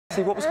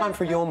See, what was going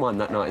through your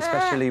mind that night,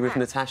 especially with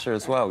Natasha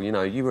as well? You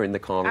know, you were in the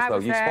car as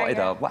well. You spotted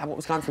her. What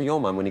was going through your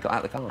mind when you got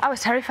out of the car? I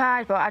was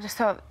terrified, but I just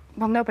thought,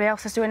 well, nobody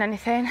else is doing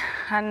anything,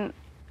 and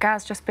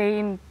Gaz, just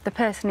being the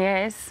person he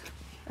is,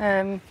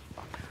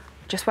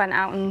 just went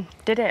out and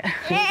did it.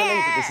 Can you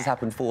believe that this has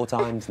happened 4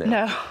 times now?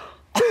 No.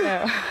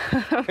 No.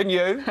 Can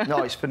you?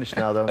 No, it's finished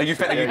now, though. Are you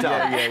done?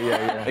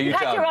 Yeah. Are you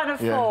done? You're on a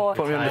 4.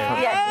 Put me on the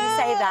phone. Yeah, you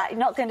say that. You're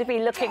not going to be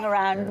looking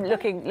around,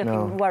 looking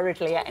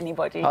worriedly at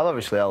anybody. I'll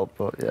obviously help,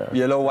 but yeah.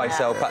 You'll always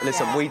help. But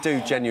listen, we do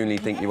genuinely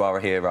think you are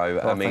a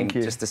hero. Oh, I mean, thank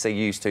you. just to see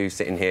you two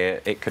sitting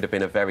here, it could have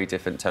been a very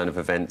different turn of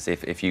events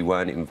if you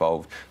weren't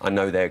involved. I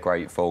know they're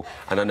grateful,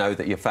 and I know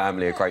that your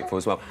family are grateful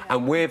as well.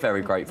 And we're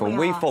very grateful. And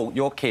we thought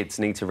your kids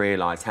need to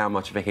realise how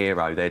much of a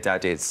hero their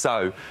dad is.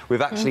 So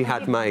we've actually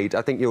had made,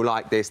 I think you'll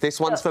like this.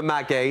 This one's for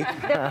Maggie.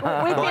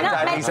 My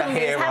daddy's a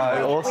hero.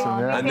 Awesome,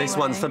 yeah. And this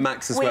one's for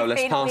Max as well.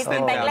 Let's pass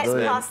them down.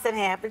 Let's pass them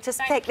here. But just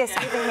take this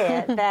over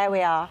here. There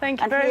we are.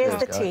 Thank you very much.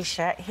 And here's the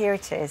T-shirt. Here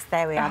it is.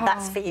 There we are.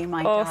 That's for you,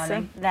 my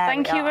darling. There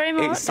Thank you very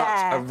much. It's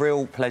such a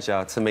real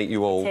pleasure to meet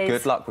you all.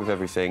 Good luck with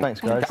everything. Thanks,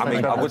 guys. I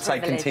mean, I would say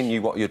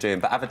continue what you're doing,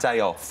 but have a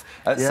day off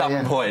at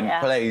some point,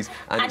 please.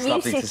 And it's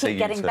lovely to see you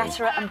too. And you keep getting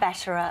better and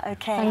better,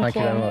 OK? Thank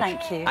you very much.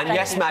 Thank you. And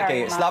yes,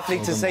 Maggie, it's lovely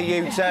to see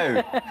you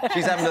too.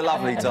 She's having a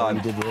lovely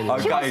time. She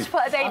wants to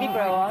put a baby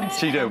bra on.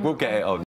 She do. We'll get it on.